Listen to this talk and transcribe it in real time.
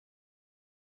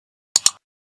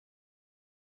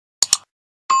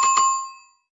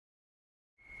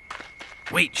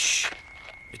Wait, shh.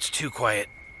 It's too quiet.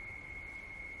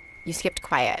 You skipped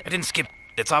quiet. I didn't skip.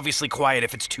 It's obviously quiet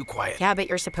if it's too quiet. Yeah, but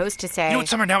you're supposed to say... You know what,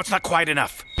 Summer? Now it's not quiet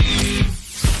enough.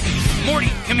 Morty,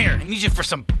 come here. I need you for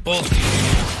some bull...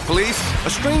 Police, a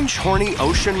strange, horny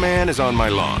ocean man is on my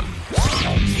lawn.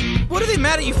 What are they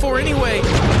mad at you for anyway?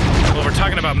 Well, we're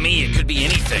talking about me. It could be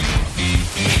anything.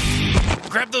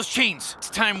 Grab those chains. It's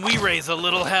time we raise a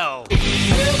little hell.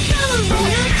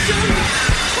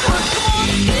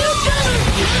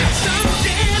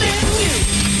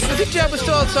 Good job, we're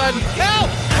still outside. Help!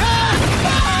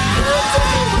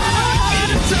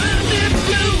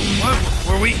 What?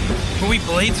 Were we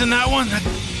blades in that one?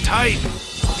 That's tight.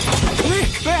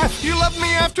 Nick, Beth, you love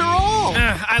me after all.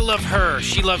 I love her.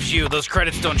 She loves you. Those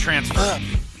credits don't transfer.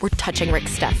 We're touching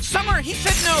Rick's stuff. Summer, he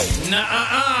said no.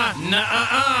 Nuh-uh.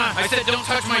 I said don't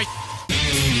touch my...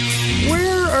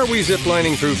 Where are we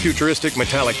ziplining through futuristic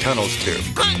metallic tunnels to?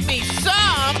 Hunt me,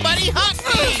 somebody hunt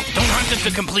me! Don't hunt us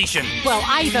to completion. Well,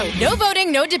 I vote. No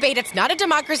voting, no debate. It's not a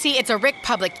democracy. It's a Rick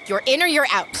public. You're in or you're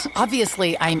out.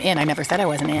 Obviously, I'm in. I never said I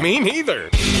wasn't in. Me neither.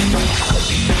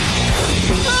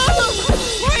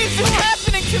 Why is this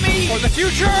happening to me? For the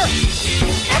future!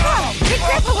 Grandpa! Hey,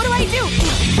 Grandpa, what do I do?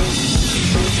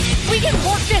 We can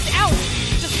work this out.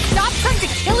 Just stop trying to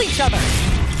kill each other.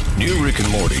 New Rick and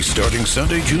Morty starting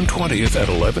Sunday, June 20th at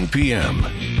 11 p.m.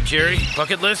 Jerry,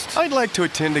 bucket list? I'd like to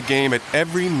attend a game at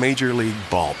every major league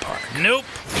ballpark. Nope.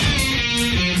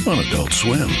 On Adult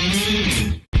Swim.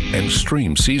 And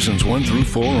stream seasons 1 through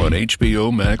 4 on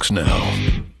HBO Max now.